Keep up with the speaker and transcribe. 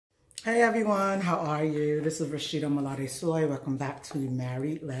Hey everyone, how are you? This is Rashida Malade Soy. Welcome back to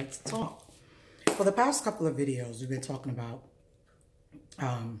Married Let's Talk. For the past couple of videos, we've been talking about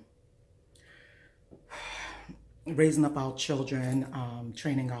raising up our children,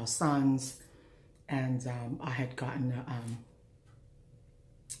 training our sons, and I had gotten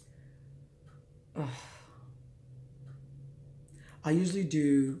I usually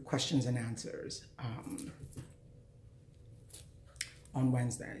do questions and answers on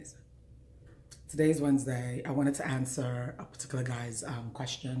Wednesdays. Today's Wednesday. I wanted to answer a particular guy's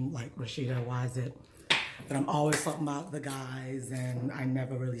question, like, Rashida, why is it that I'm always talking about the guys and I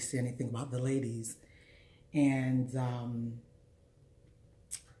never really see anything about the ladies? And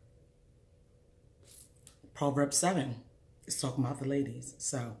Proverbs 7 is talking about the ladies.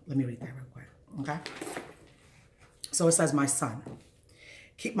 So let me read that real quick, okay? So it says, my son,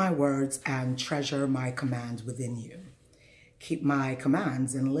 keep my words and treasure my commands within you. Keep my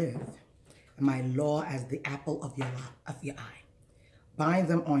commands and live. My law as the apple of your eye. Bind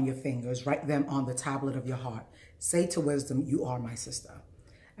them on your fingers, write them on the tablet of your heart. Say to wisdom, you are my sister,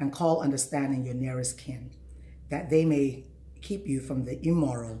 and call understanding your nearest kin, that they may keep you from the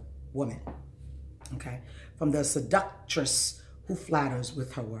immoral woman, okay? From the seductress who flatters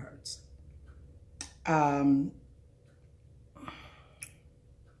with her words. I'm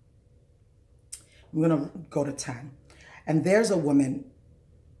gonna go to 10. And there's a woman,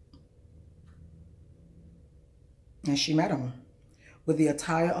 and she met him with the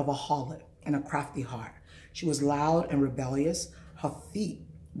attire of a harlot and a crafty heart. She was loud and rebellious. Her feet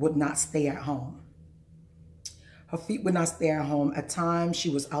would not stay at home. Her feet would not stay at home. At times she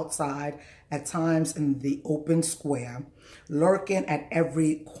was outside, at times in the open square, lurking at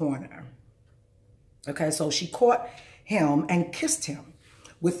every corner. Okay, so she caught him and kissed him.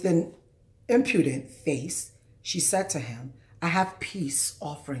 With an impudent face, she said to him, I have peace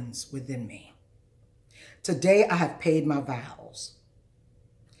offerings within me. Today I have paid my vows.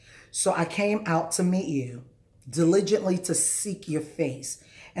 So I came out to meet you, diligently to seek your face,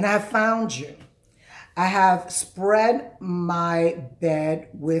 and I have found you. I have spread my bed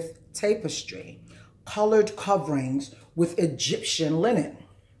with tapestry, colored coverings with Egyptian linen.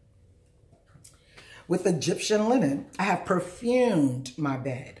 With Egyptian linen, I have perfumed my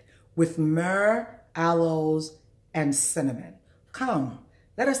bed with myrrh, aloes, and cinnamon. Come,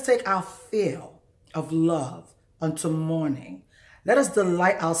 let us take our fill of love unto morning. Let us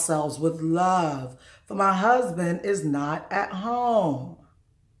delight ourselves with love, for my husband is not at home.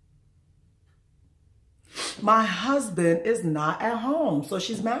 My husband is not at home. So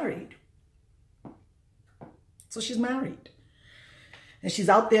she's married. And she's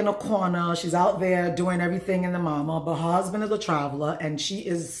out there in the corner. She's out there doing everything in the mama, but her husband is a traveler, and she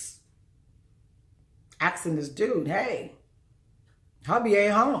is asking this dude, hey, hubby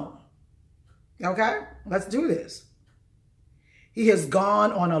ain't home. Okay, let's do this. He has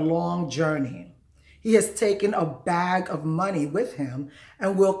gone on a long journey. He has taken a bag of money with him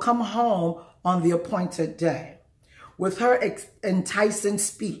and will come home on the appointed day. With her enticing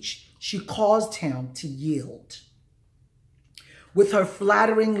speech, she caused him to yield. With her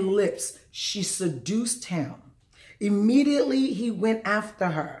flattering lips, she seduced him. Immediately he went after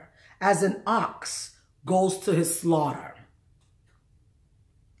her as an ox goes to his slaughter.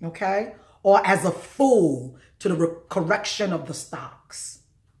 Okay? Or as a fool to the correction of the stocks,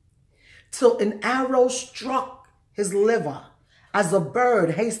 till an arrow struck his liver, as a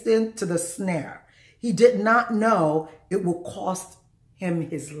bird hastened to the snare. He did not know it would cost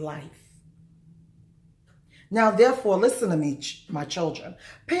him his life. Now, therefore, listen to me, my children.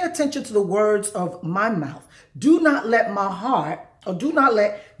 Pay attention to the words of my mouth. Do not let my heart, or do not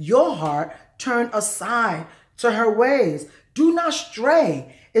let your heart turn aside to her ways. Do not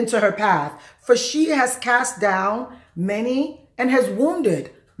stray into her path, for she has cast down many and has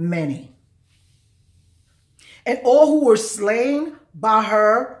wounded many. And all who were slain by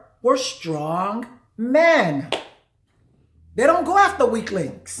her were strong men. They don't go after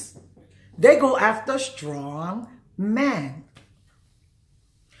weaklings. They go after strong men.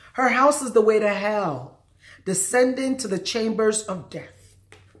 Her house is the way to hell, descending to the chambers of death.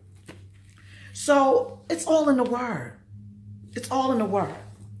 So it's all in the word. It's all in the word.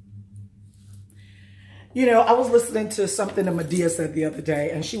 You know, I was listening to something that Medea said the other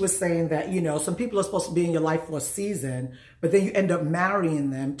day, and she was saying that, you know, some people are supposed to be in your life for a season, but then you end up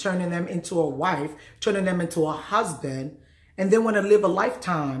marrying them, turning them into a wife, turning them into a husband, and then want to live a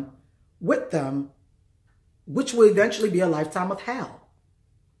lifetime with them, which will eventually be a lifetime of hell.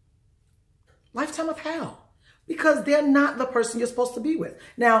 Lifetime of hell. Because they're not the person you're supposed to be with.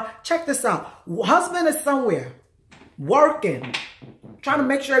 Now, check this out. Husband is somewhere working, trying to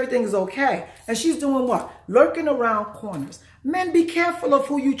make sure everything is okay. And she's doing what? Lurking around corners. Men, be careful of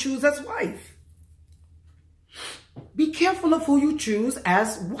who you choose as wife. Be careful of who you choose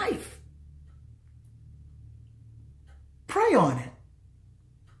as wife. Pray on it.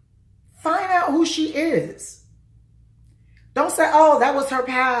 Find out who she is. Don't say, oh, that was her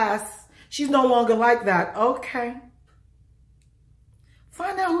past. She's no longer like that. Okay.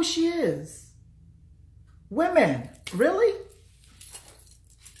 Find out who she is. Women, really?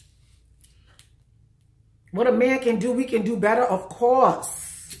 What a man can do, we can do better? Of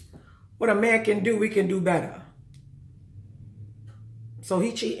course. What a man can do, we can do better. So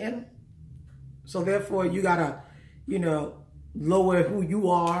he cheating. So therefore, you gotta, lower who you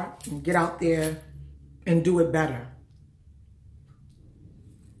are and get out there and do it better.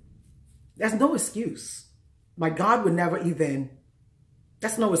 That's no excuse. Like, God would never even,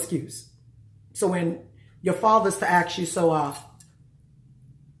 that's no excuse. So when your father's to ask you, so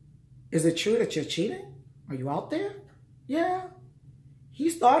is it true that you're cheating? Are you out there? Yeah. He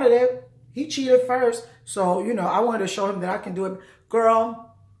started it. He cheated first. So, I wanted to show him that I can do it.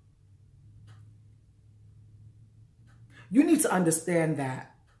 Girl, you need to understand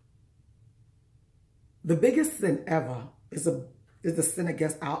that the biggest sin ever is the sin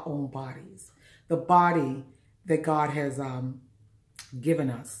against our own bodies. The body that God has given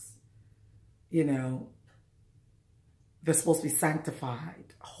us, they're supposed to be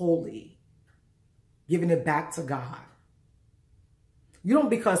sanctified, holy, giving it back to God. You don't,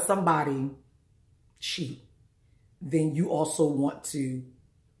 because somebody cheat, then you also want to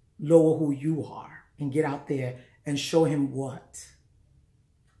lower who you are and get out there and show him what.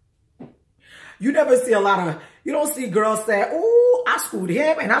 You never see you don't see girls say, oh, I screwed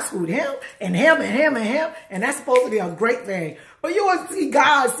him and I screwed him and him and him and him. And that's supposed to be a great thing. But you will see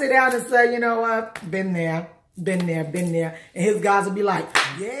guys sit down and say, you know what, been there. And his guys will be like,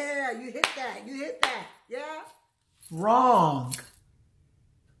 yeah, you hit that, yeah. Wrong.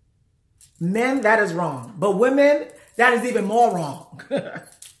 Men, that is wrong. But women, that is even more wrong.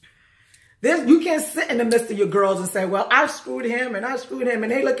 You can't sit in the midst of your girls and say, well, I screwed him and I screwed him.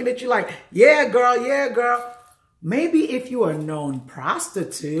 And they looking at you like, yeah, girl, yeah, girl. Maybe if you are a known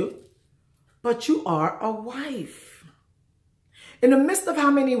prostitute, but you are a wife. In the midst of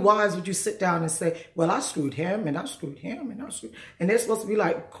how many wives would you sit down and say, well, I screwed him and I screwed him and I screwed. And they're supposed to be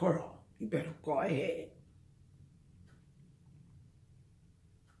like, girl, you better go ahead.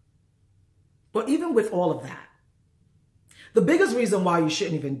 But even with all of that, the biggest reason why you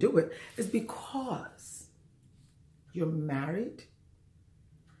shouldn't even do it is because you're married.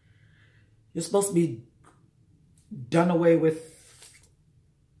 You're supposed to be done away with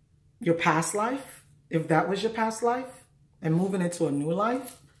your past life, if that was your past life, and moving into a new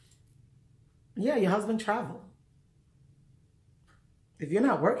life. Yeah, your husband traveled. If you're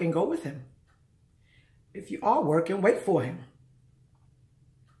not working, go with him. If you are working, wait for him.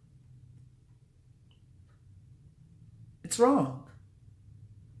 It's wrong.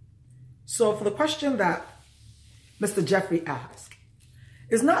 So for the question that Mr. Jeffrey asked,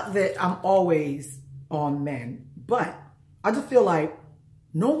 it's not that I'm always on men, but I just feel like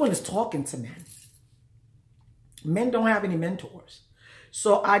no one is talking to men. Men don't have any mentors.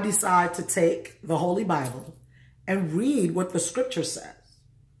 So I decide to take the Holy Bible and read what the scripture says.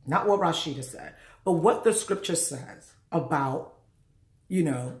 Not what Rashida said, but what the scripture says about,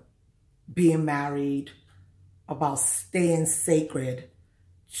 being married, about staying sacred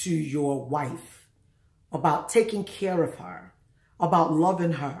to your wife, about taking care of her, about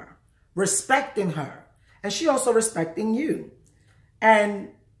loving her, respecting her, and she also respecting you. And,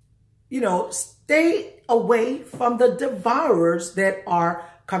 stay away from the devourers that are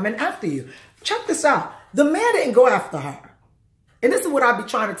coming after you. Check this out. The man didn't go after her. And this is what I be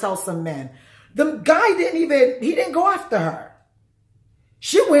trying to tell some men. The guy he didn't go after her.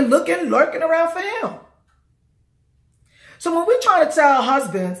 She went lurking around for him. So when we're trying to tell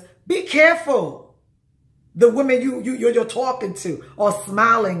husbands, be careful the women you're talking to or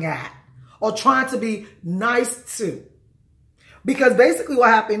smiling at or trying to be nice to. Because basically what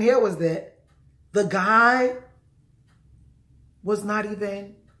happened here was that the guy was not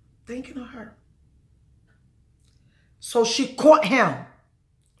even thinking of her. So she caught him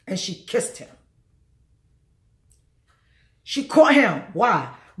and she kissed him. She caught him.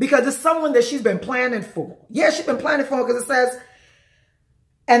 Why? Because it's someone that she's been planning for. Yeah, she's been planning for because it says,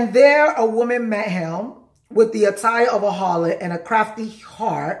 and there a woman met him with the attire of a harlot and a crafty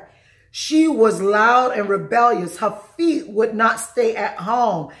heart. She was loud and rebellious. Her feet would not stay at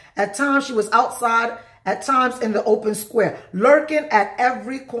home. At times she was outside at times in the open square, lurking at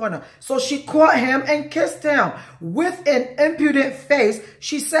every corner. So she caught him and kissed him. With an impudent face,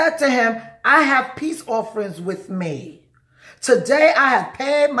 she said to him, I have peace offerings with me. Today I have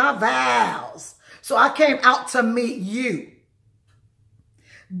paid my vows. So I came out to meet you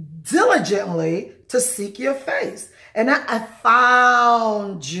diligently to seek your face. And I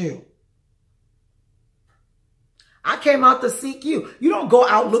found you. I came out to seek you. You don't go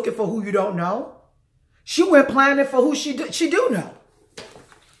out looking for who you don't know. She went planning for who she do know.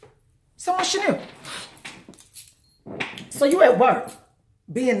 Someone she knew. So you at work,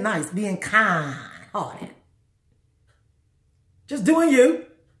 being nice, being kind-hearted. Just doing you.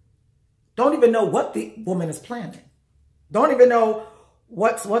 Don't even know what the woman is planning. Don't even know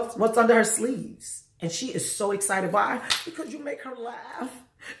what's under her sleeves. And she is so excited by her because you make her laugh.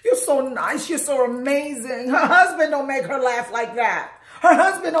 You're so nice. You're so amazing. Her husband don't make her laugh like that. Her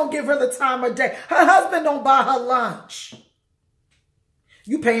husband don't give her the time of day. Her husband don't buy her lunch.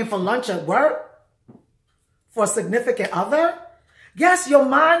 You paying for lunch at work? For a significant other? Yes, your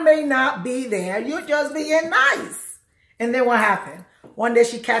mind may not be there. You're just being nice. And then what happened? One day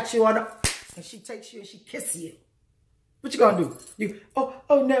she catch you and she takes you and she kisses you. What you gonna do?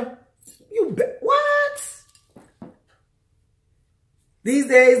 Oh no. What? These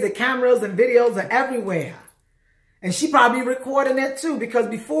days, the cameras and videos are everywhere. And she probably recording it too, because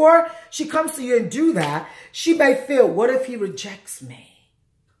before she comes to you and do that, she may feel, what if he rejects me?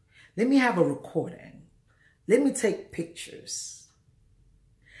 Let me have a recording. Let me take pictures.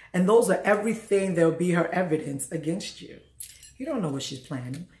 And those are everything that will be her evidence against you. You don't know what she's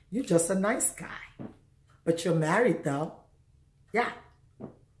planning. You're just a nice guy. But you're married though. Yeah.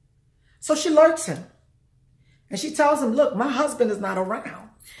 So she lurks him. And she tells him, look, my husband is not around.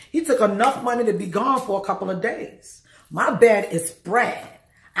 He took enough money to be gone for a couple of days. My bed is spread.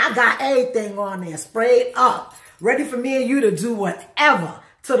 I got everything on there sprayed up, ready for me and you to do whatever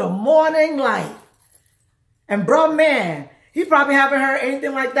to the morning light. And bro, man, he probably haven't heard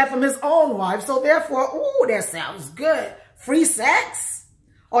anything like that from his own wife. So therefore, ooh, that sounds good. Free sex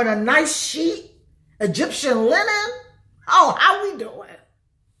on a nice sheet, Egyptian linen. Oh, how we doing?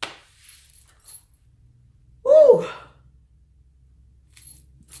 Ooh.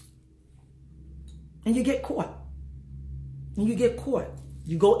 And you get caught. And you get caught.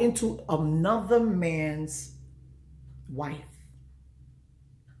 You go into another man's wife.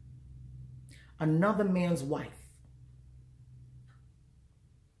 Another man's wife.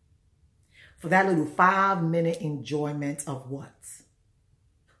 For that little 5-minute enjoyment of what?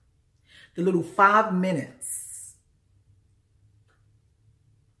 The little 5 minutes.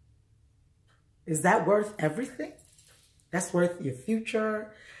 Is that worth everything? That's worth your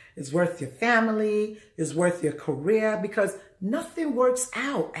future. It's worth your family. It's worth your career, because nothing works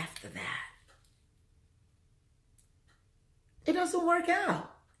out after that. It doesn't work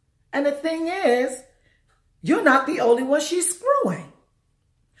out. And the thing is, you're not the only one she's screwing.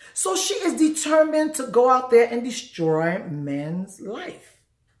 So she is determined to go out there and destroy men's life.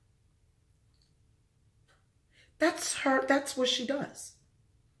 That's her. That's what she does.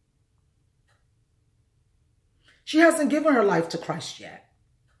 She hasn't given her life to Christ yet.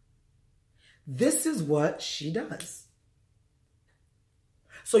 This is what she does.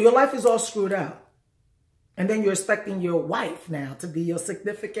 So your life is all screwed up. And then you're expecting your wife now to be your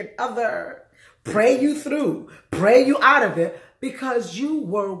significant other. Pray you through. Pray you out of it because you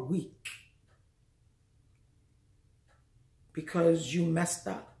were weak. Because you messed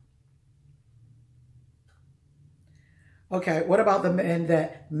up. Okay, what about the man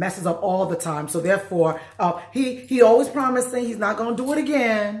that messes up all the time? So therefore, he always promising he's not going to do it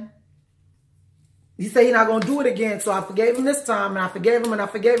again. He said he's not going to do it again. So I forgave him this time, and I forgave him, and I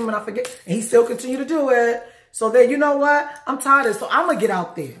forgave him, and I forgave him. And he still continued to do it. So then, you know what? I'm tired of it. So I'm going to get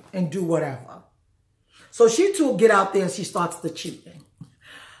out there and do whatever. So she too get out there and she starts the cheating.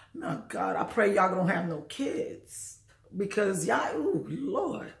 Oh, God, I pray y'all don't have no kids. Because y'all, ooh,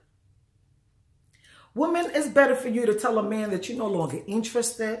 Lord. Women, it's better for you to tell a man that you're no longer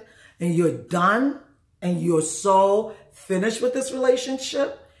interested and you're done and you're so finished with this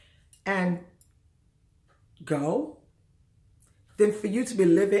relationship and go, than for you to be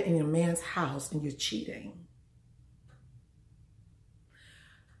living in your man's house and you're cheating.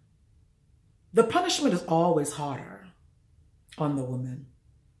 The punishment is always harder on the woman.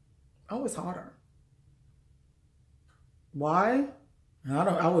 Always harder. Why?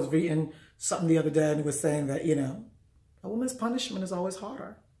 I was reading something the other day and it was saying that, you know, a woman's punishment is always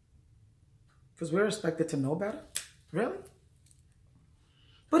harder. Because we're expected to know better. Really?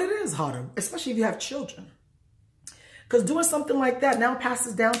 But it is harder, especially if you have children. Because doing something like that now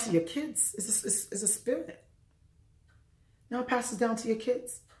passes down to your kids. It's a spirit. Now it passes down to your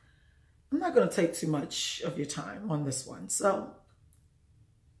kids. I'm not going to take too much of your time on this one. So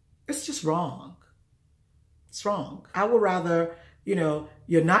it's just wrong. It's wrong. I would rather, you know,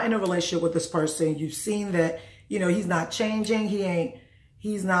 you're not in a relationship with this person. You've seen that, you know, he's not changing.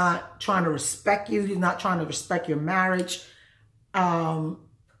 He's not trying to respect you. He's not trying to respect your marriage.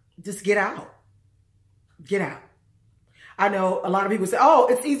 Just get out. Get out. I know a lot of people say, oh,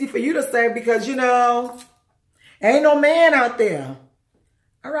 it's easy for you to say because, you know, ain't no man out there.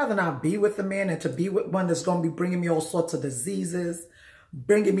 I'd rather not be with a man than to be with one that's going to be bringing me all sorts of diseases,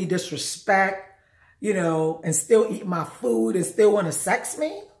 bringing me disrespect, you know, and still eat my food and still want to sex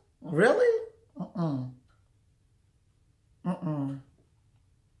me? Really? No.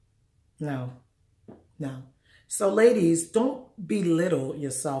 No. So ladies, don't belittle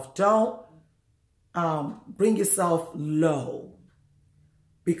yourself. Don't bring yourself low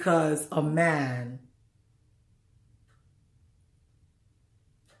because a man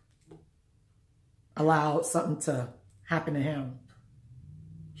allowed something to happen to him.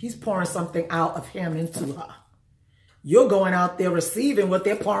 He's pouring something out of him into her. You're going out there receiving what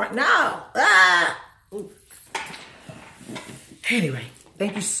they're pouring now. Anyway,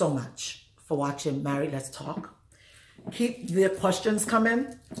 thank you so much for watching Married Let's Talk. Keep the questions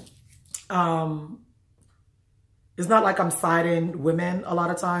coming. It's not like I'm siding women a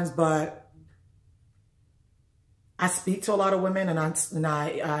lot of times, but I speak to a lot of women and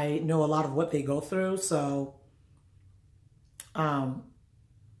I know a lot of what they go through. So,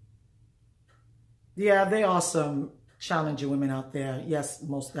 yeah, there are some challenging women out there. Yes,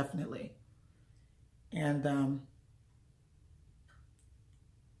 most definitely. And,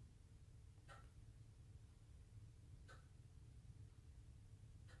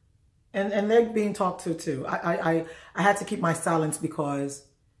 and they're being talked to too. I had to keep my silence because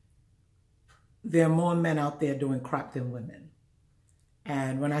there are more men out there doing crap than women.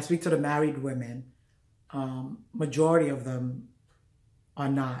 And when I speak to the married women, majority of them are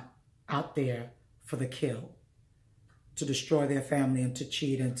not out there for the kill, to destroy their family and to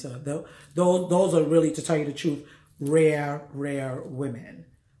cheat and to, those are really, to tell you the truth, rare women.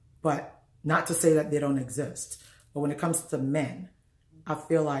 But not to say that they don't exist. But when it comes to men, I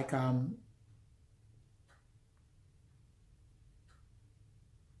feel like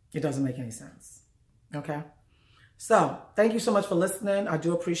it doesn't make any sense. Okay? So, thank you so much for listening. I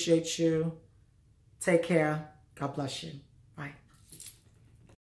do appreciate you. Take care. God bless you.